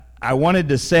I wanted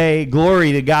to say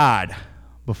glory to God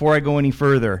before I go any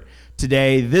further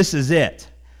today. This is it.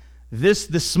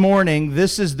 This morning,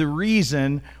 this is the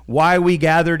reason why we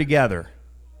gather together.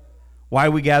 Why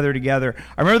we gather together.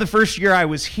 I remember the first year I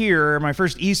was here, my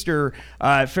first Easter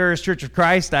at Ferris Church of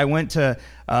Christ, I went to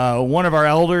one of our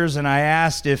elders and I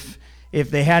asked if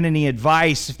they had any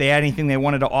advice, if they had anything they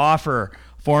wanted to offer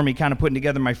for me, kind of putting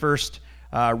together my first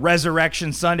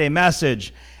Resurrection Sunday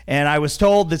message. And I was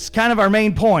told that's kind of our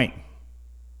main point.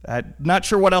 Not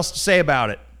sure what else to say about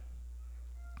it.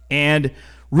 And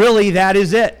really, that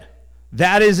is it.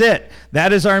 That is it.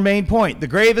 That is our main point. The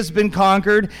grave has been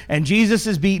conquered, and Jesus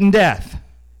has beaten death.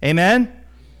 Amen?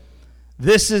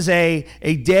 This is a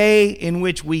day in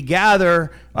which we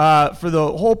gather for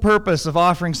the whole purpose of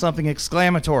offering something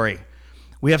exclamatory.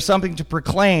 We have something to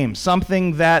proclaim,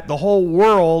 something that the whole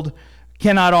world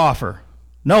cannot offer.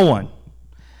 No one.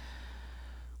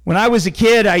 When I was a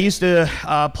kid, I used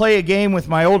to play a game with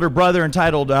my older brother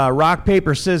entitled Rock,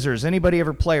 Paper, Scissors. Anybody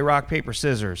ever play Rock, Paper,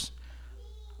 Scissors?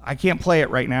 I can't play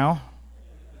it right now.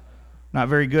 Not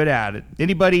very good at it.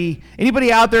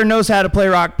 Anybody out there knows how to play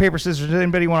Rock, Paper, Scissors? Does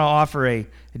anybody want to offer a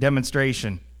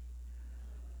demonstration?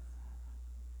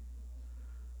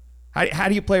 How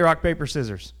do you play Rock, Paper,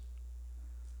 Scissors?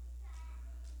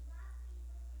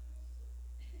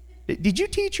 Did you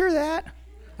teach her that?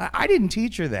 I didn't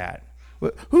teach her that.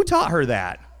 Who taught her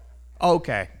that?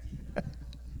 Okay.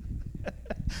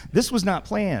 This was not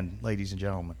planned, ladies and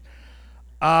gentlemen.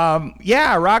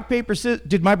 Yeah, rock, paper, scissors.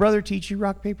 Did my brother teach you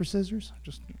rock, paper, scissors?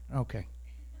 Okay.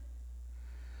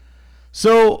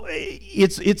 So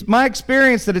it's my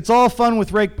experience that it's all fun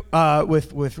with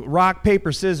rock,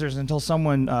 paper, scissors until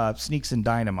someone sneaks in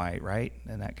dynamite, right?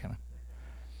 And that kind of.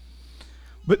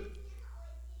 But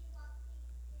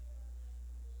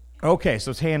okay, so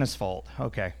it's Hannah's fault.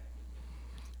 Okay.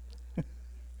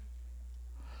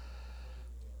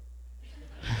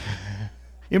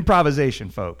 Improvisation,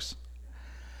 folks.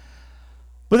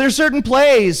 But there's certain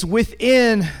plays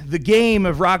within the game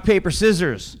of rock, paper,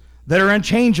 scissors that are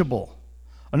unchangeable.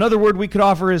 Another word we could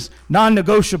offer is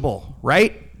non-negotiable,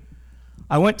 right?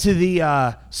 I went to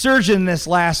the surgeon this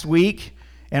last week,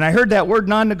 and I heard that word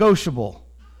non-negotiable.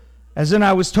 As in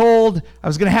I was told I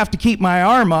was going to have to keep my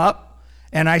arm up,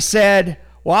 and I said,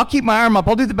 well, I'll keep my arm up.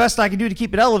 I'll do the best I can do to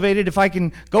keep it elevated if I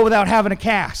can go without having a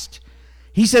cast.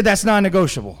 He said that's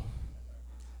non-negotiable,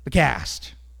 the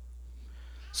cast.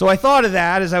 So I thought of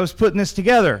that as I was putting this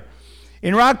together.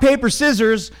 In rock, paper,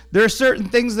 scissors, there are certain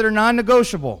things that are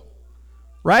non-negotiable,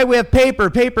 right? We have paper.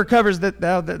 Paper covers that.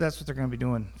 That's what they're going to be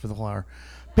doing for the flower.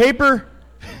 Paper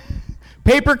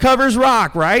covers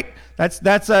rock, right? That's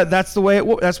the way it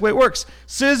works.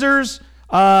 Scissors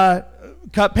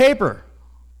cut paper.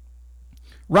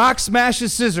 Rock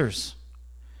smashes scissors.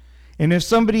 And if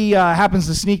somebody happens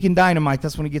to sneak in dynamite,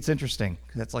 that's when it gets interesting.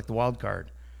 That's like the wild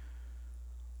card.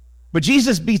 But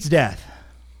Jesus beats death.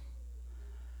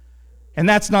 And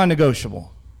that's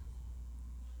non-negotiable.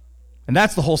 And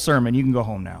that's the whole sermon. You can go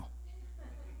home now.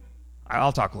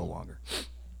 I'll talk a little longer.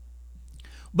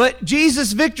 But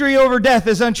Jesus' victory over death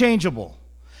is unchangeable,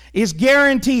 is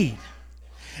guaranteed.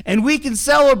 And we can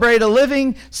celebrate a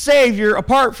living Savior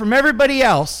apart from everybody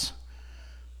else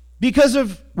because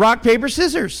of rock, paper,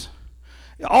 scissors.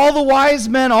 All the wise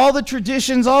men, all the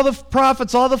traditions, all the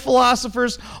prophets, all the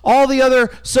philosophers, all the other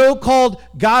so-called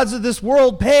gods of this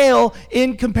world pale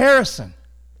in comparison.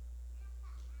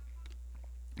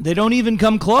 They don't even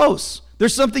come close.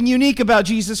 There's something unique about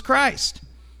Jesus Christ.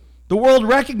 The world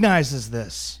recognizes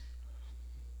this.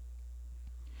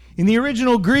 In the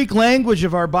original Greek language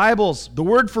of our Bibles, the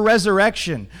word for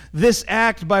resurrection, this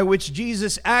act by which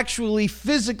Jesus actually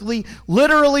physically,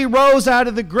 literally rose out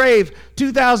of the grave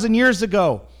 2,000 years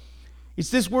ago. It's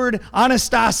this word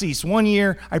anastasis. One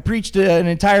year I preached an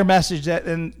entire message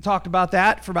and talked about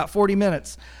that for about 40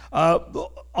 minutes. All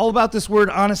about this word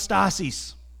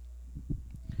anastasis.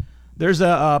 There's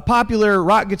a popular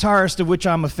rock guitarist of which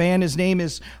I'm a fan. His name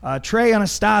is Trey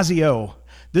Anastasio.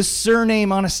 This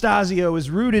surname Anastasio is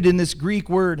rooted in this Greek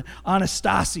word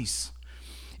anastasis.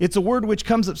 It's a word which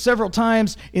comes up several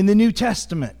times in the New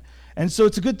Testament. And so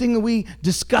it's a good thing that we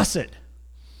discuss it.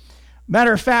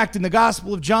 Matter of fact, in the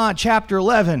Gospel of John, chapter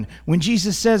 11, when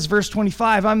Jesus says, verse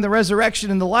 25, I'm the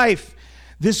resurrection and the life,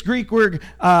 this Greek word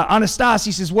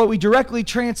anastasis is what we directly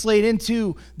translate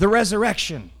into the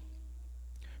resurrection.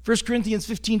 1 Corinthians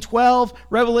 15:12,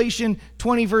 Revelation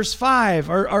 20, verse 5,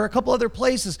 are a couple other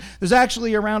places. There's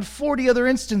actually around 40 other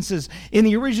instances in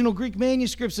the original Greek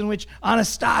manuscripts in which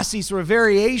anastasis, or a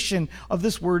variation of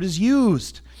this word, is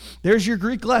used. There's your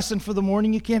Greek lesson for the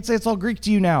morning. You can't say it's all Greek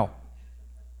to you now.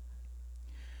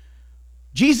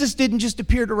 Jesus didn't just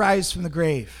appear to rise from the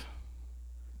grave.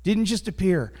 Didn't just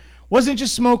appear. Wasn't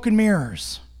just smoke and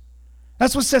mirrors.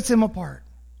 That's what sets him apart.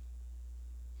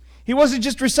 He wasn't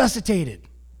just resuscitated.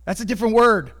 That's a different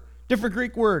word, different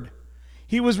Greek word.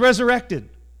 He was resurrected.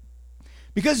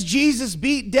 Because Jesus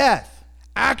beat death,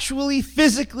 actually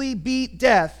physically beat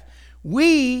death,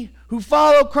 we who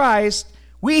follow Christ,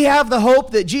 we have the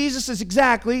hope that Jesus is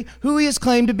exactly who he is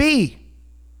claimed to be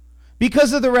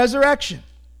because of the resurrection.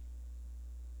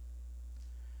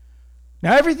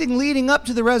 Now, everything leading up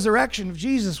to the resurrection of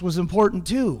Jesus was important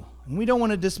too, and we don't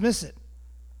want to dismiss it.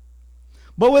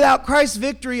 But without Christ's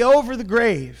victory over the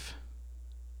grave,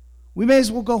 we may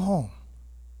as well go home.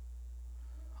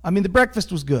 I mean, the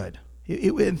breakfast was good.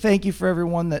 And thank you for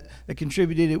everyone that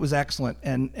contributed. It was excellent,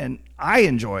 and I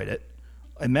enjoyed it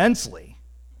immensely.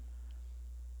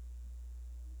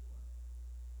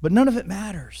 But none of it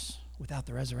matters without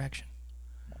the resurrection.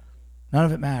 None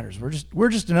of it matters. We're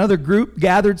just another group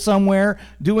gathered somewhere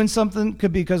doing something,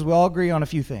 could be because we all agree on a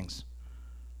few things.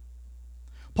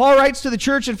 Paul writes to the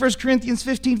church in 1 Corinthians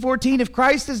 15:14, if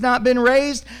Christ has not been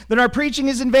raised, then our preaching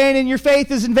is in vain and your faith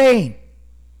is in vain.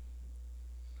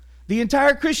 The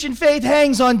entire Christian faith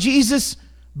hangs on Jesus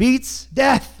beats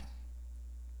death.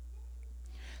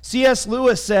 C.S.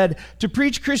 Lewis said, to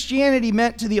preach Christianity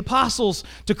meant to the apostles,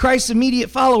 to Christ's immediate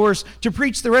followers, to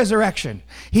preach the resurrection.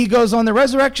 He goes on, the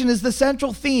resurrection is the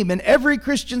central theme in every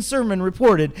Christian sermon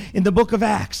reported in the book of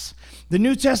Acts. The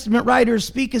New Testament writers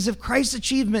speak as if Christ's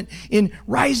achievement in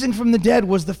rising from the dead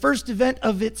was the first event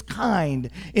of its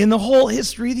kind in the whole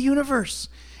history of the universe.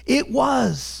 It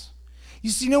was.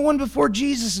 You see, no one before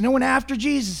Jesus, no one after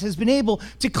Jesus has been able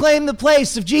to claim the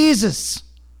place of Jesus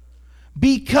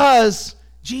because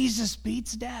Jesus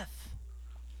beats death.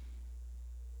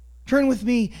 Turn with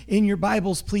me in your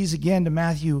Bibles, please, again to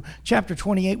Matthew chapter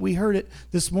 28. We heard it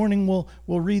this morning.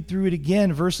 We'll read through it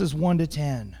again, verses 1 to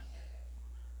 10.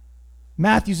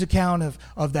 Matthew's account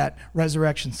of that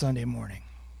resurrection Sunday morning.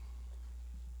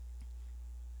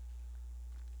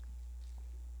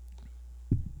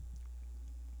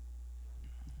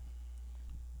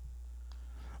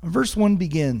 Verse 1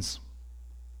 begins,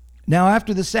 now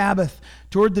after the Sabbath,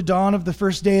 toward the dawn of the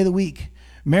first day of the week,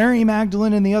 Mary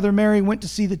Magdalene and the other Mary went to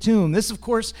see the tomb. This, of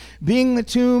course, being the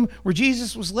tomb where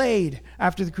Jesus was laid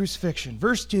after the crucifixion.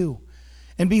 Verse 2,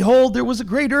 and behold, there was a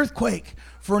great earthquake,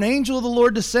 for an angel of the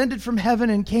Lord descended from heaven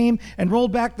and came and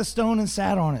rolled back the stone and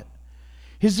sat on it.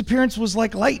 His appearance was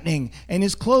like lightning, and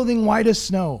his clothing white as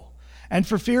snow. And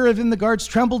for fear of him, the guards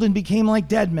trembled and became like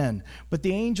dead men. But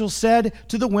the angel said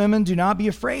to the women, do not be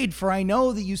afraid, for I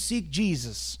know that you seek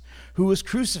Jesus, who was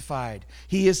crucified.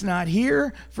 He is not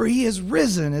here, for he is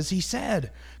risen, as he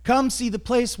said. Come see the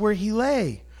place where he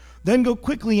lay. Then go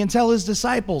quickly and tell his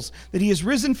disciples that he is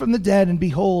risen from the dead, and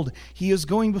behold, he is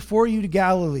going before you to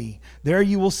Galilee. There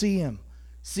you will see him.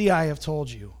 See, I have told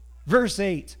you. Verse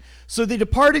 8, so they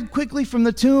departed quickly from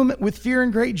the tomb with fear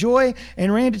and great joy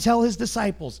and ran to tell his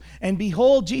disciples. And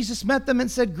behold, Jesus met them and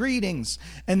said, greetings.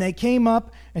 And they came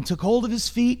up and took hold of his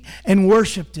feet and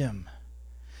worshiped him.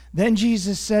 Then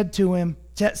Jesus said to them,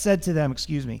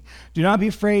 do not be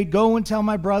afraid. Go and tell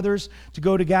my brothers to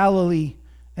go to Galilee,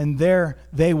 and there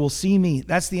they will see me.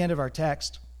 That's the end of our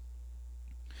text.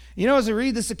 You know, as I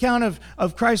read this account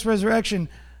of Christ's resurrection,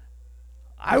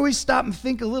 I always stop and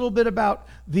think a little bit about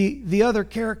the other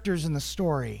characters in the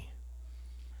story.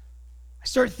 I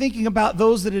start thinking about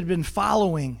those that had been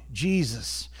following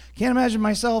Jesus. Can't imagine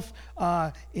myself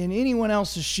in anyone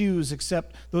else's shoes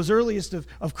except those earliest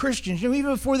of Christians. You know,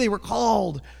 even before they were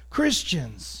called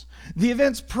Christians, the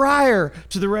events prior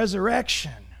to the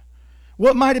resurrection,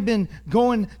 what might have been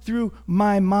going through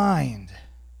my mind.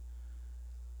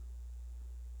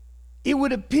 It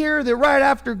would appear that right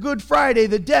after Good Friday,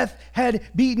 the death had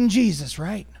beaten Jesus,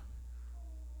 right?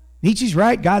 Nietzsche's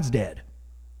right, God's dead.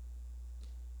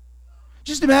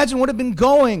 Just imagine what had been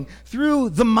going through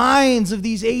the minds of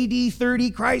these AD 30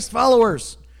 Christ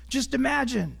followers. Just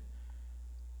imagine.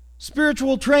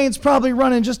 Spiritual trains probably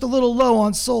running just a little low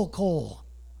on soul coal.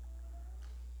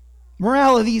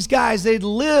 Morale of these guys, they'd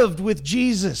lived with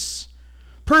Jesus,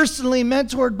 personally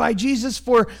mentored by Jesus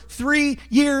for 3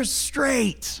 years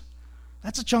straight.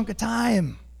 That's a chunk of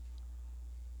time.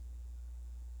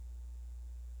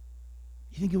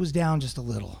 You think it was down just a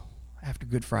little after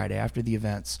Good Friday, after the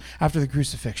events, after the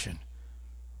crucifixion.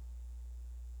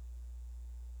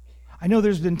 I know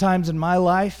there's been times in my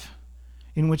life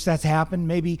in which that's happened.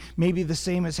 Maybe the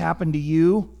same has happened to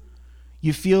you.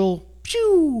 You feel,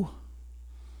 you're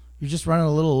just running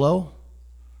a little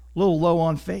low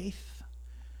on faith.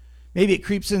 Maybe it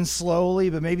creeps in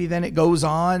slowly, but maybe then it goes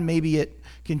on. Maybe it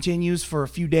continues for a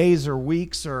few days or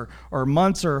weeks or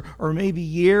months or maybe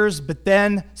years, but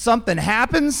then something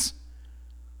happens.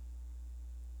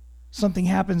 Something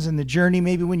happens in the journey,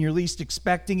 maybe when you're least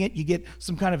expecting it. You get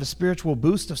some kind of a spiritual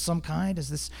boost of some kind. Has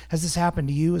this happened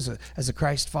to you as a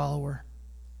Christ follower?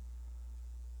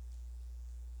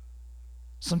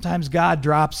 Sometimes God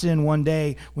drops in one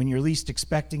day when you're least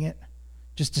expecting it,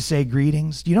 just to say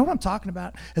greetings. Do you know what I'm talking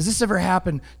about? Has this ever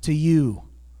happened to you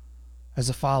as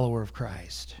a follower of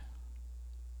Christ?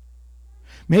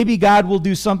 Maybe God will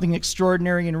do something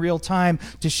extraordinary in real time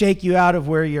to shake you out of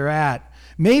where you're at.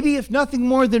 Maybe if nothing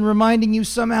more than reminding you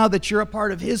somehow that you're a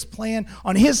part of His plan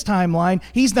on His timeline.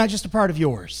 He's not just a part of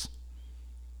yours.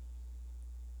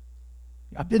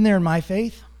 I've been there in my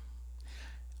faith.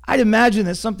 I'd imagine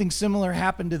that something similar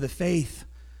happened to the faith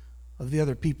of the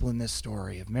other people in this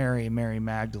story, of Mary and Mary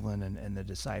Magdalene and the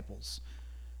disciples.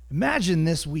 Imagine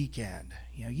this weekend.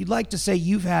 You'd like to say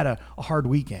you've had a hard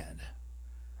weekend.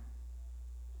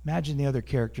 Imagine the other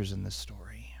characters in this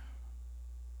story.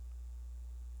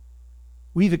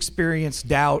 We've experienced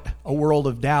doubt, a world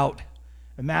of doubt.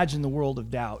 Imagine the world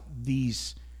of doubt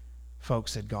these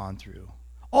folks had gone through.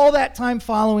 All that time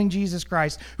following Jesus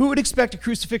Christ. Who would expect a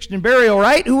crucifixion and burial,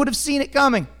 right? Who would have seen it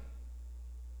coming?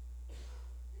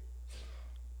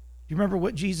 You remember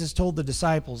what Jesus told the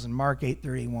disciples in Mark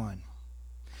 8:31?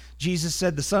 Jesus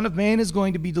said, "The Son of Man is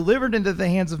going to be delivered into the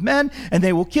hands of men, and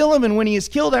they will kill him, and when he is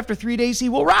killed, after 3 days, he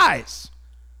will rise."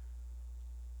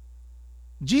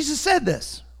 Jesus said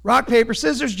this. Rock, paper,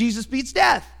 scissors, Jesus beats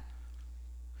death.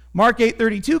 Mark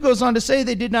 8:32 goes on to say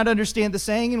they did not understand the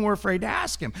saying and were afraid to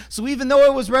ask him. So even though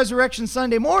it was Resurrection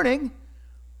Sunday morning,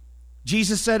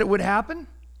 Jesus said it would happen.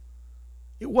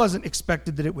 It wasn't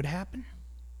expected that it would happen.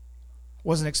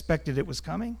 Wasn't expected it was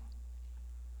coming.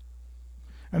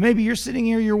 And maybe you're sitting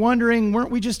here, you're wondering,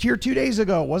 weren't we just here 2 days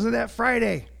ago? Wasn't that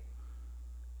Friday?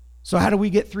 So how do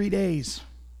we get 3 days?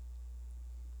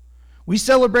 We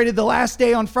celebrated the last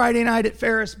day on Friday night at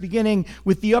Ferris, beginning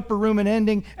with the upper room and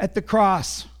ending at the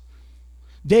cross.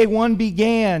 Day 1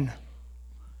 began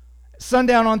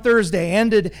sundown on Thursday,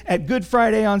 ended at Good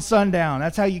Friday on sundown.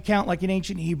 That's how you count like in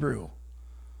ancient Hebrew.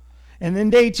 And then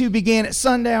day 2 began at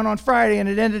sundown on Friday, and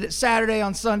it ended at Saturday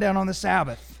on sundown on the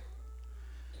Sabbath.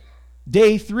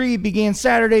 Day 3 began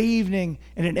Saturday evening,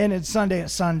 and it ended Sunday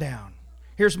at sundown.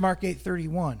 Here's Mark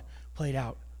 8:31 played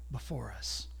out before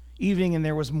us. Evening and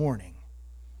there was morning.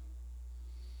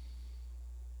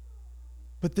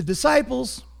 But the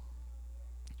disciples,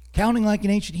 counting like an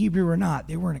ancient Hebrew or not,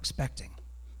 they weren't expecting.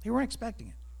 They weren't expecting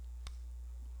it.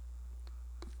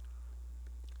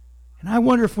 And I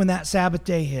wonder if when that Sabbath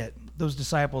day hit, those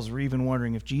disciples were even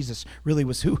wondering if Jesus really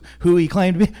was who he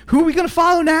claimed to be. Who are we going to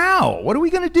follow now? What are we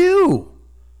going to do?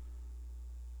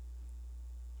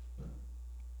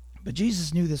 But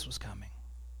Jesus knew this was coming.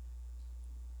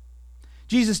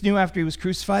 Jesus knew after he was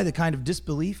crucified the kind of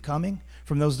disbelief coming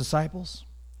from those disciples.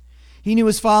 He knew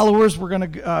his followers were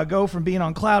going to go from being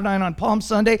on cloud nine on Palm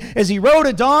Sunday as he rode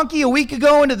a donkey a week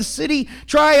ago into the city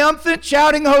triumphant,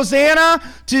 shouting Hosanna,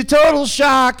 to total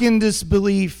shock and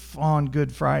disbelief on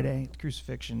Good Friday,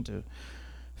 crucifixion, to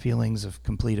feelings of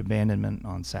complete abandonment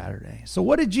on Saturday. So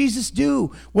what did Jesus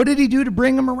do? What did he do to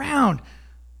bring them around?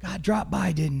 God dropped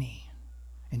by, didn't he?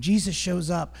 And Jesus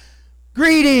shows up.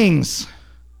 Greetings!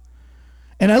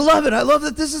 And I love it. I love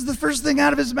that this is the first thing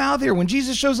out of his mouth here. When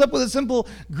Jesus shows up with a simple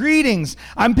greetings,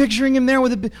 I'm picturing him there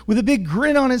with a big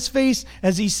grin on his face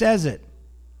as he says it.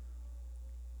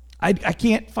 I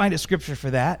can't find a scripture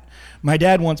for that. My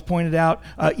dad once pointed out,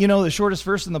 the shortest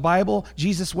verse in the Bible,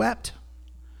 Jesus wept.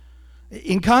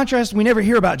 In contrast, we never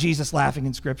hear about Jesus laughing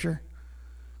in Scripture.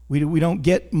 We don't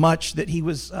get much that he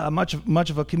was much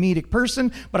of a comedic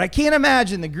person, but I can't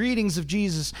imagine the greetings of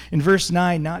Jesus in verse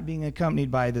 9 not being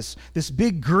accompanied by this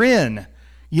big grin.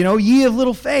 Ye of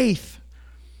little faith.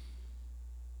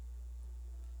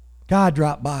 God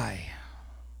dropped by.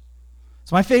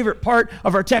 It's my favorite part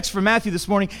of our text from Matthew this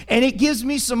morning, and it gives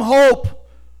me some hope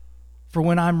for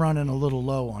when I'm running a little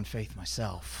low on faith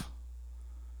myself.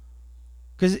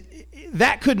 Because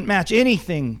that couldn't match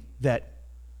anything that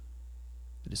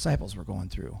the disciples were going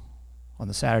through on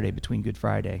the Saturday between Good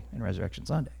Friday and Resurrection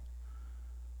Sunday,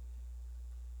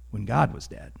 when God was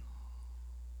dead.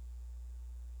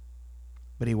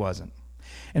 But he wasn't.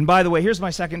 And by the way, here's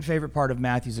my second favorite part of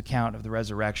Matthew's account of the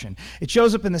resurrection. It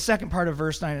shows up in the second part of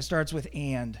verse 9. It starts with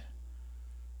 "and."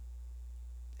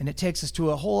 And it takes us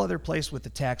to a whole other place with the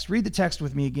text. Read the text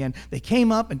with me again. They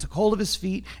came up and took hold of his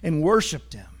feet and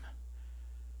worshiped him.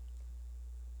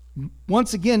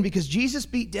 Once again, because Jesus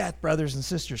beat death, brothers and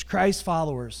sisters, Christ's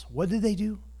followers, what did they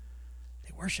do?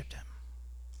 They worshiped him.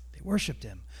 They worshiped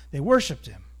him. They worshiped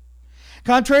him.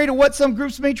 Contrary to what some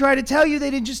groups may try to tell you, they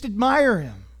didn't just admire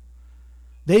him.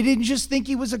 They didn't just think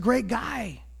he was a great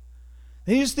guy.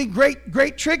 They didn't just think,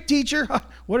 great trick teacher.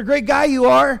 What a great guy you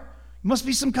are. You must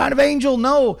be some kind of angel.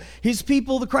 No, his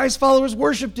people, the Christ followers,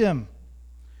 worshiped him.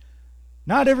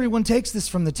 Not everyone takes this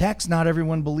from the text. Not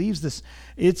everyone believes this.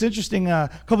 It's interesting. A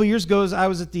couple of years ago, I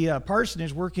was at the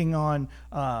parsonage working on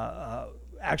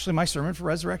actually my sermon for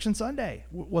Resurrection Sunday.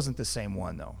 Wasn't the same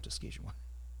one, though, just in case you want.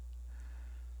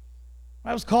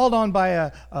 I was called on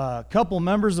by a couple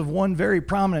members of one very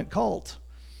prominent cult.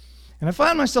 And I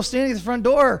found myself standing at the front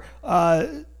door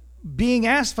being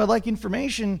asked if I'd like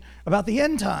information about the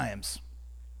end times.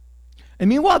 And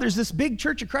meanwhile, there's this big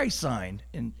Church of Christ sign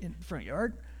in the front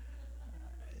yard.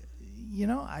 You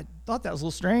know, I thought that was a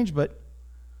little strange, but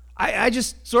I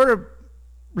just sort of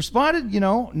responded,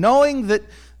 knowing that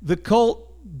the cult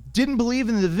didn't believe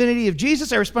in the divinity of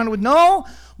Jesus. I responded with, no,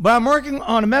 but I'm working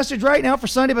on a message right now for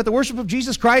Sunday about the worship of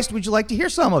Jesus Christ. Would you like to hear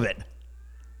some of it?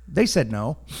 They said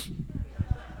no.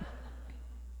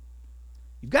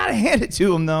 You've got to hand it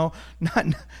to them, though.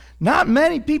 Not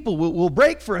many people will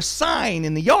break for a sign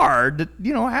in the yard that,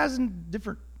 has a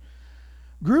different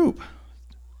group.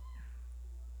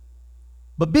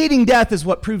 But beating death is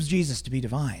what proves Jesus to be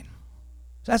divine.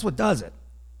 So that's what does it.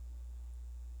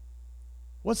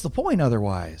 What's the point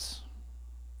otherwise?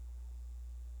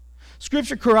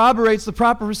 Scripture corroborates the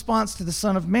proper response to the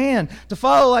Son of Man, to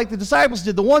follow like the disciples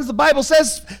did. The ones the Bible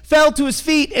says fell to his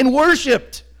feet and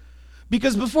worshiped.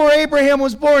 Because before Abraham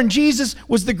was born, Jesus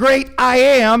was the great I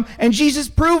am, and Jesus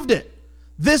proved it.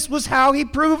 This was how he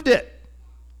proved it.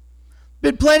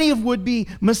 Been plenty of would-be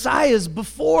messiahs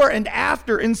before and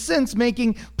after and since,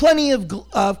 making plenty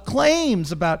of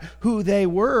claims about who they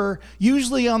were.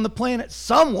 Usually on the planet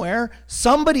somewhere,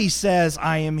 somebody says,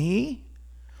 I am he.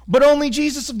 But only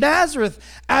Jesus of Nazareth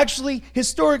actually,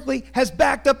 historically, has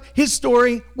backed up his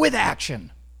story with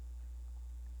action.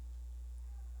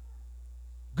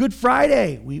 Good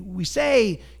Friday, we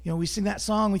say, we sing that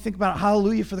song, we think about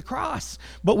hallelujah for the cross,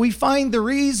 but we find the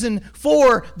reason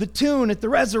for the tune at the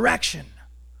resurrection.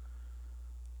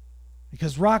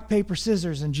 Because rock, paper,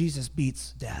 scissors, and Jesus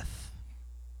beats death.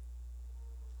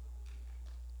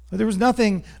 But there was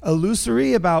nothing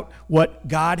illusory about what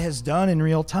God has done in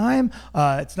real time.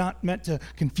 It's not meant to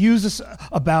confuse us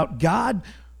about God,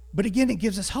 but again, it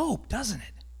gives us hope, doesn't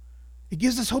it? It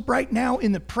gives us hope right now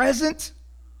in the present.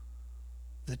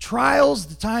 The trials,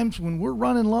 the times when we're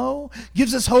running low,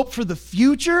 gives us hope for the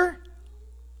future.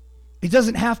 It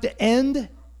doesn't have to end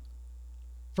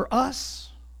for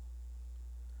us.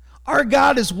 Our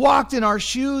God has walked in our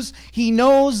shoes. He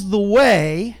knows the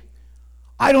way.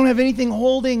 I don't have anything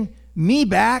holding me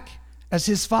back as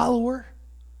his follower.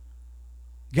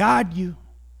 God, you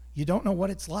don't know what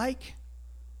it's like.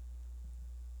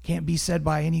 Can't be said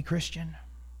by any Christian.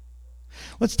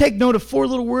 Let's take note of 4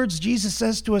 little words Jesus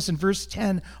says to us in verse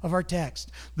 10 of our text.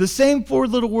 The same 4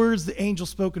 little words the angel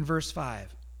spoke in verse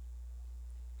 5.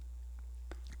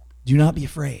 Do not be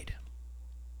afraid.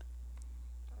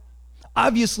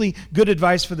 Obviously, good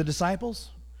advice for the disciples.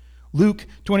 Luke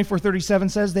 24:37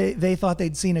 says they thought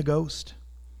they'd seen a ghost.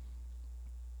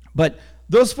 But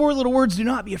those 4 little words, do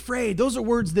not be afraid, those are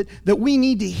words that we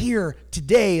need to hear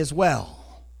today as well.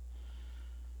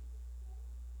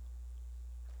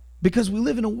 Because we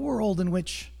live in a world in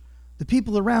which the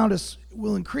people around us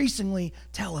will increasingly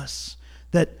tell us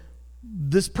that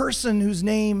this person whose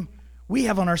name we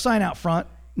have on our sign out front,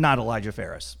 not Elijah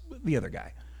Ferris, the other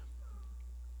guy,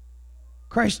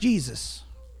 Christ Jesus,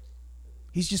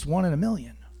 he's just one in a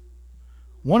million,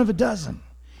 one of a dozen.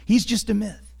 He's just a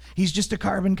myth. He's just a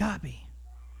carbon copy.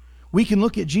 We can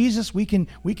look at Jesus, we can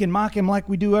mock him like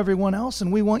we do everyone else,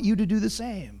 and we want you to do the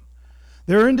same.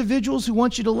 There are individuals who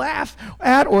want you to laugh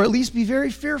at or at least be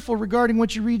very fearful regarding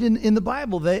what you read in the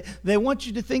Bible. They want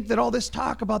you to think that all this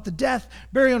talk about the death,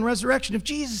 burial, and resurrection of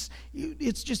Jesus,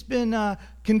 it's just been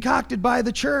concocted by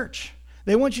the church.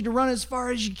 They want you to run as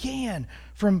far as you can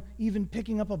from even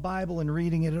picking up a Bible and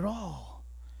reading it at all.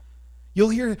 You'll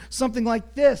hear something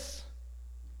like this.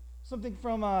 Something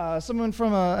from someone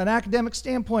from an academic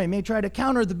standpoint may try to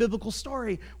counter the biblical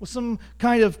story with some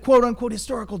kind of quote-unquote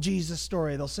historical Jesus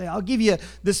story. They'll say, I'll give you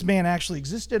this man actually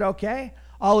existed, okay?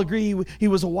 I'll agree he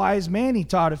was a wise man. He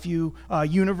taught a few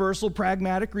universal,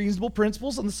 pragmatic, reasonable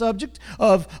principles on the subject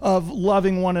of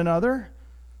loving one another.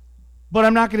 But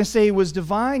I'm not going to say he was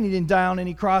divine. He didn't die on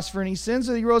any cross for any sins,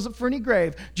 or he rose up for any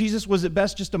grave. Jesus was at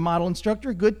best just a model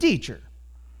instructor, a good teacher,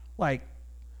 like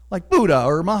Buddha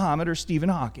or Muhammad or Stephen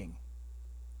Hawking.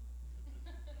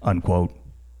 Unquote.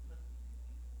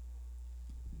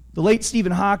 The late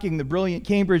Stephen Hawking, the brilliant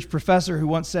Cambridge professor who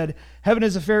once said, "Heaven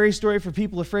is a fairy story for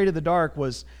people afraid of the dark,"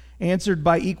 was answered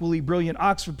by equally brilliant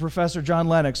Oxford professor John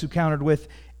Lennox, who countered with,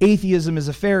 "Atheism is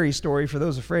a fairy story for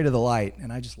those afraid of the light."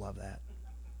 And I just love that.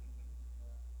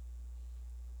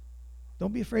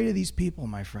 Don't be afraid of these people,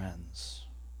 my friends.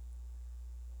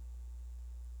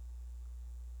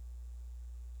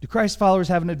 Do Christ followers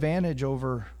have an advantage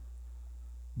over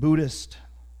Buddhist,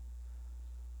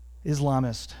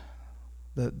 Islamist,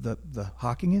 the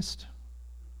Hawkingist?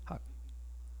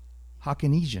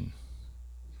 Hawkinesian? I'm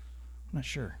not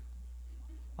sure.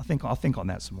 I'll think on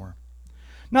that some more.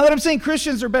 Not that I'm saying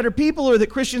Christians are better people or that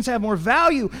Christians have more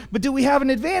value, but do we have an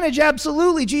advantage?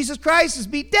 Absolutely. Jesus Christ has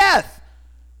beat death.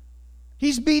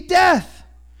 He's beat death.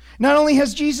 Not only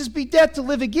has Jesus beat death to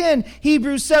live again,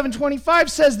 Hebrews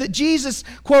 7:25 says that Jesus,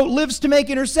 quote, lives to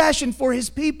make intercession for his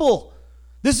people.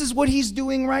 This is what he's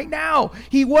doing right now.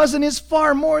 He was and is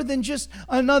far more than just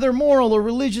another moral or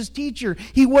religious teacher.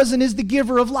 He was and is the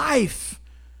giver of life.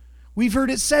 We've heard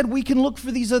it said we can look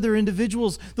for these other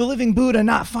individuals, the living Buddha, and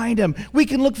not find him. We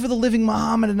can look for the living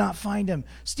Muhammad and not find him.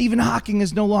 Stephen Hawking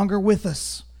is no longer with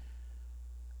us.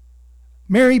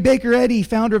 Mary Baker Eddy,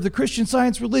 founder of the Christian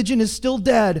Science religion, is still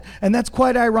dead, and that's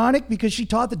quite ironic because she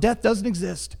taught that death doesn't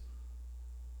exist.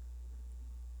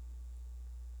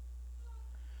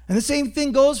 And the same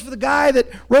thing goes for the guy that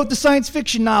wrote the science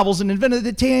fiction novels and invented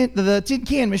the tin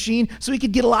can machine so he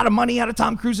could get a lot of money out of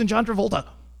Tom Cruise and John Travolta.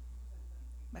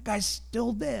 That guy's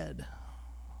still dead.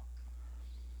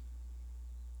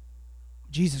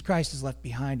 Jesus Christ has left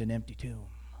behind an empty tomb.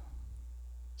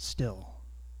 Still.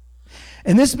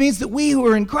 And this means that we who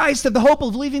are in Christ have the hope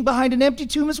of leaving behind an empty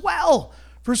tomb as well.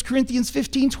 1 Corinthians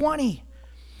 15:20.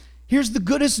 Here's the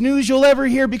goodest news you'll ever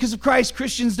hear because of Christ.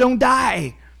 Christians don't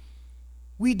die.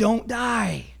 We don't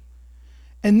die.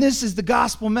 And this is the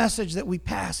gospel message that we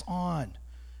pass on.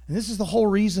 And this is the whole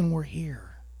reason we're here.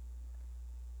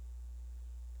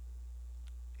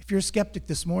 If you're a skeptic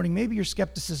this morning, maybe your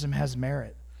skepticism has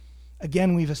merit.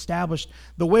 Again, we've established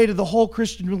the weight of the whole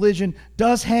Christian religion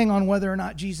does hang on whether or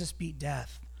not Jesus beat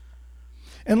death.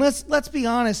 And let's be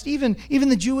honest, even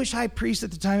the Jewish high priest at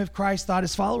the time of Christ thought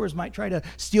his followers might try to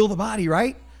steal the body,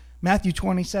 right? Matthew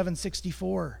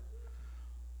 27:64.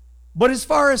 But as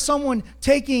far as someone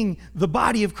taking the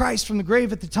body of Christ from the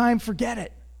grave at the time, forget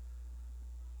it.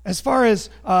 As far as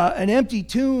an empty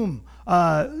tomb,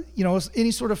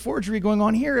 any sort of forgery going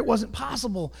on here, it wasn't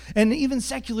possible. And even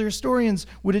secular historians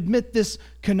would admit this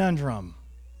conundrum.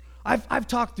 I've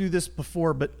talked through this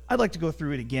before, but I'd like to go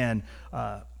through it again.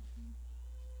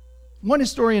 One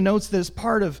historian notes that as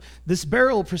part of this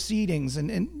burial proceedings,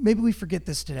 and maybe we forget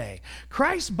this today,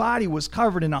 Christ's body was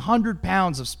covered in 100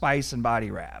 pounds of spice and body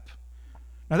wrap.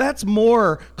 Now that's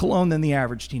more cologne than the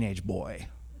average teenage boy.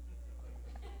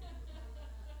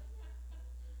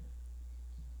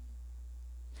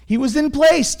 He was then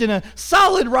placed in a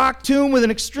solid rock tomb with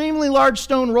an extremely large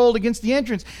stone rolled against the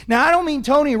entrance. Now, I don't mean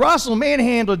Tony Russell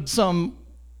manhandled some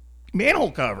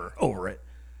manhole cover over it.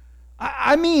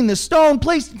 I mean the stone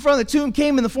placed in front of the tomb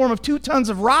came in the form of 2 tons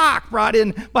of rock brought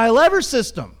in by a lever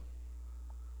system.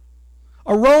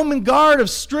 A Roman guard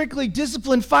of strictly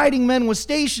disciplined fighting men was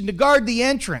stationed to guard the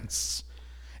entrance.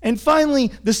 And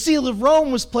finally, the seal of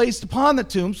Rome was placed upon the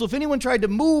tomb, so if anyone tried to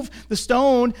move the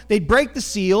stone, they'd break the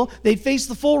seal, they'd face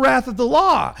the full wrath of the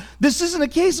law. This isn't a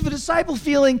case of a disciple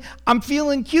feeling, I'm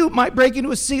feeling cute, might break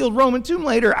into a sealed Roman tomb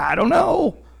later, I don't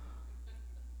know.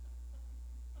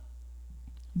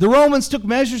 The Romans took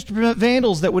measures to prevent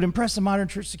vandals that would impress a modern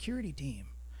church security team.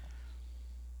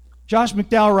 Josh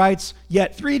McDowell writes,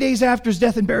 yet 3 days after his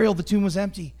death and burial, the tomb was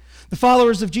empty. The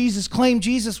followers of Jesus claimed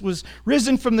Jesus was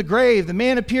risen from the grave. The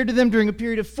man appeared to them during a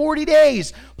period of 40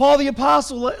 days. Paul the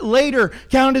Apostle later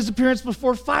counted his appearance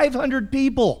before 500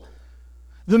 people.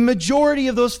 The majority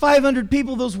of those 500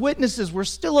 people, those witnesses, were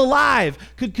still alive,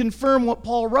 could confirm what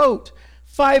Paul wrote.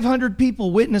 500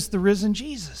 people witnessed the risen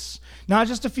Jesus. Not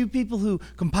just a few people who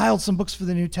compiled some books for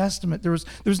the New Testament. There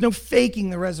was no faking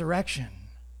the resurrection.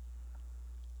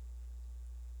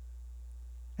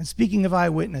 And speaking of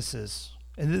eyewitnesses,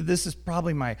 and this is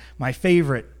probably my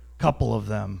favorite couple of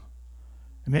them.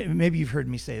 Maybe you've heard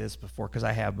me say this before, because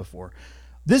I have before.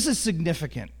 This is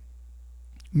significant.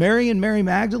 Mary and Mary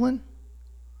Magdalene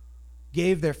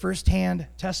gave their firsthand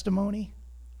testimony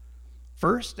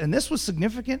first, and this was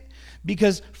significant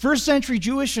because first century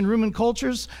Jewish and Roman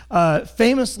cultures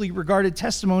famously regarded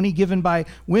testimony given by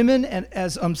women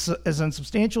as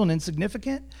unsubstantial and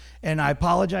insignificant. And I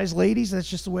apologize, ladies, that's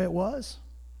just the way it was.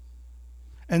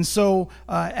 And so,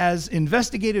 as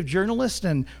investigative journalist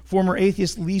and former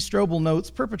atheist Lee Strobel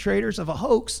notes, perpetrators of a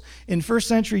hoax in first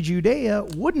century Judea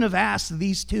wouldn't have asked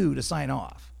these two to sign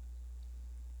off.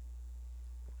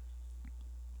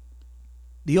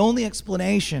 The only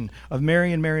explanation of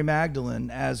Mary and Mary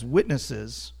Magdalene as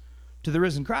witnesses to the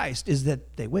risen Christ is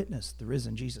that they witnessed the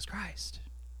risen Jesus Christ.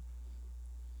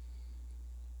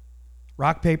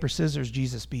 Rock, paper, scissors,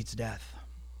 Jesus beats death.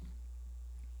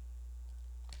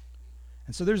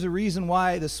 And so there's a reason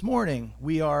why this morning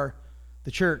we are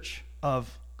the Church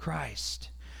of Christ.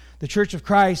 The Church of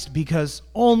Christ because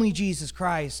only Jesus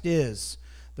Christ is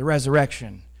the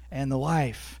resurrection and the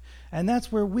life. And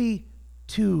that's where we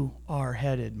too are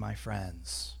headed, my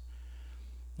friends.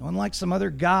 Unlike some other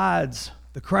gods,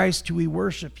 the Christ who we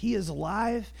worship, he is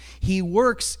alive. He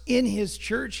works in his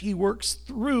church. He works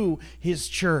through his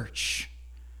church.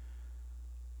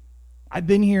 I've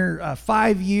been here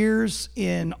 5 years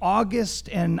in August,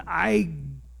 and I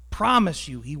promise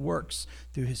you he works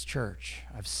through his church.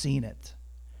 I've seen it.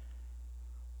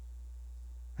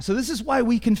 So this is why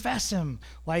we confess him,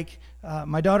 like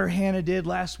my daughter Hannah did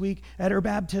last week at her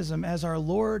baptism, as our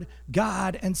Lord,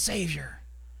 God, and Savior.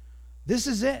 This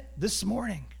is it this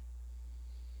morning.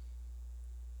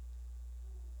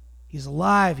 He's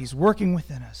alive. He's working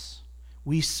within us.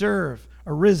 We serve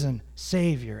a risen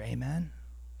Savior. Amen.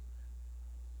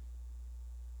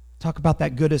 Talk about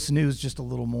that goodness news just a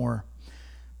little more.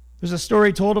 There's a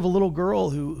story told of a little girl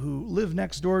who lived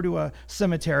next door to a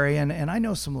cemetery, and I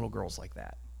know some little girls like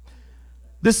that.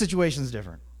 This situation is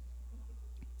different.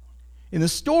 In the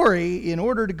story, in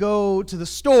order to go to the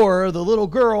store, the little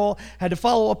girl had to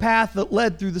follow a path that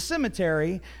led through the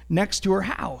cemetery next to her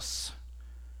house.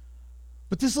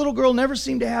 But this little girl never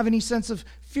seemed to have any sense of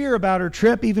fear about her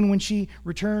trip, even when she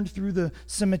returned through the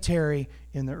cemetery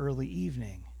in the early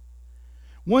evening.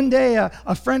 One day,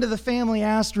 a friend of the family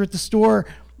asked her at the store,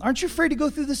 "Aren't you afraid to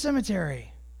go through the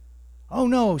cemetery?" "Oh,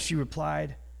 no," she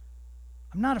replied.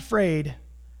 "I'm not afraid,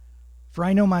 for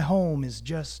I know my home is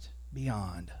just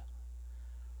beyond."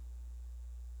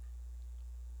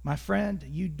 My friend,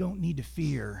 you don't need to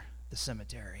fear the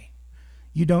cemetery.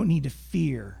 You don't need to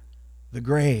fear the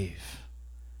grave.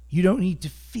 You don't need to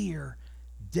fear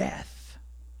death.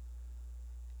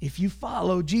 If you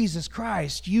follow Jesus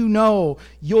Christ, you know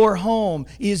your home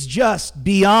is just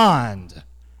beyond.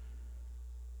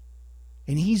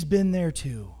 And he's been there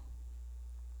too.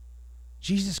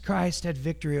 Jesus Christ had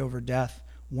victory over death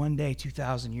one day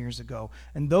 2,000 years ago.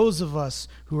 And those of us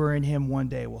who are in him one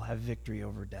day will have victory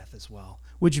over death as well.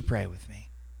 Would you pray with me?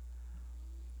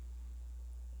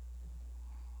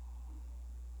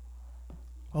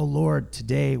 Oh Lord,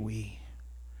 today we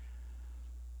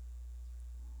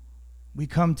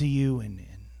come to you in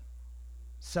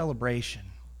celebration.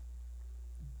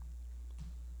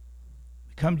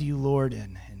 We come to you, Lord,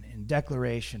 in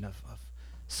declaration of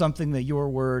something that your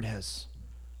word has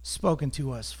spoken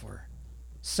to us for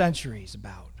centuries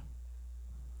about.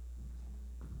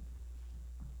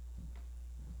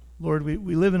 Lord,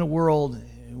 we live in a world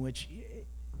in which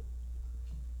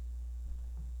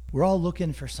we're all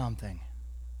looking for something.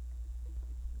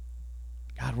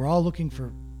 God, we're all looking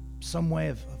for some way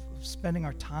of spending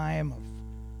our time, of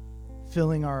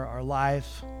filling our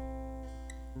life,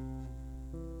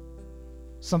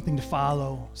 something to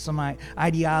follow, some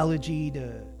ideology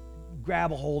to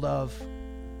grab a hold of.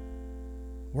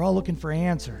 We're all looking for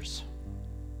answers.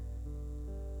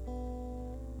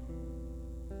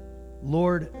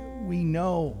 Lord, we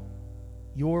know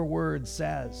your word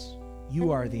says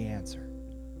you are the answer.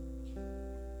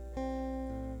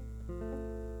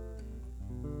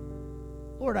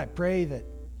 Lord, I pray that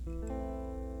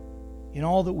in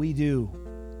all that we do,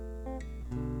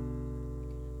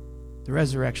 the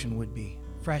resurrection would be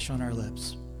fresh on our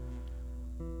lips.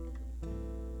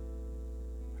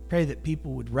 I pray that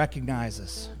people would recognize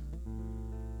us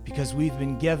because we've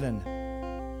been given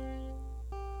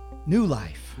new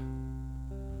life,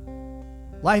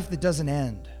 life that doesn't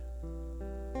end,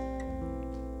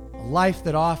 a life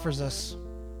that offers us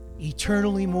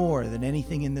eternally more than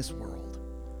anything in this world.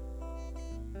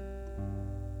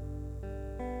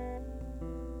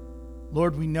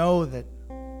 Lord, we know that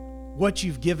what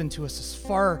you've given to us is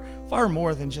far, far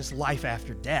more than just life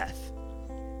after death,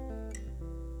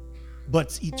 but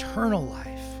it's eternal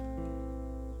life.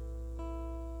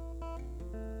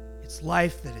 It's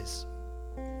life that is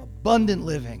abundant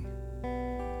living,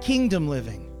 kingdom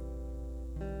living,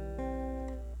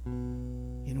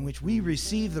 in which we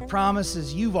receive the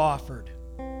promises you've offered.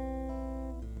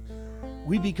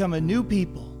 We become a new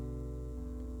people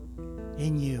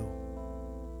in you.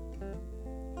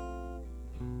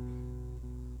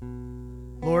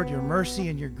 Lord, your mercy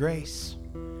and your grace,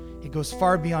 it goes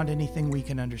far beyond anything we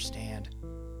can understand.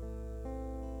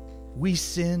 We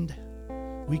sinned,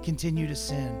 we continue to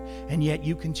sin, and yet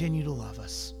you continue to love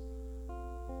us.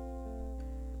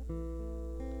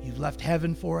 You've left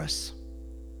heaven for us.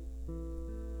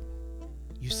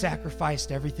 You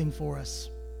sacrificed everything for us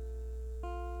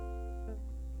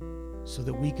so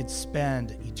that we could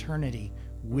spend eternity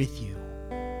with you.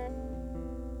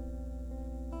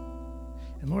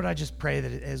 And Lord, I just pray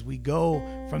that as we go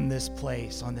from this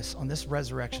place on this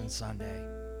Resurrection Sunday,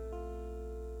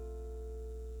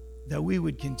 that we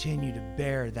would continue to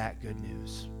bear that good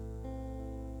news.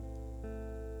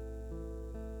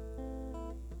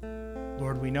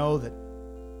 Lord, we know that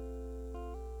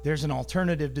there's an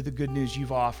alternative to the good news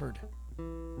you've offered.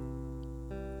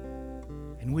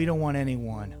 And we don't want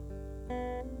anyone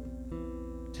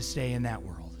to stay in that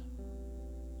world.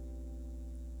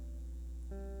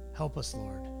 Help us,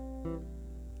 Lord.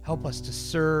 Help us to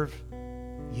serve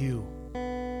you,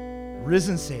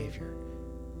 risen Savior,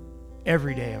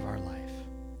 every day of our life.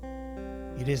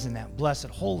 It is in that blessed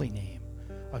holy name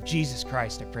of Jesus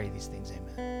Christ I pray these things.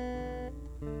 Amen.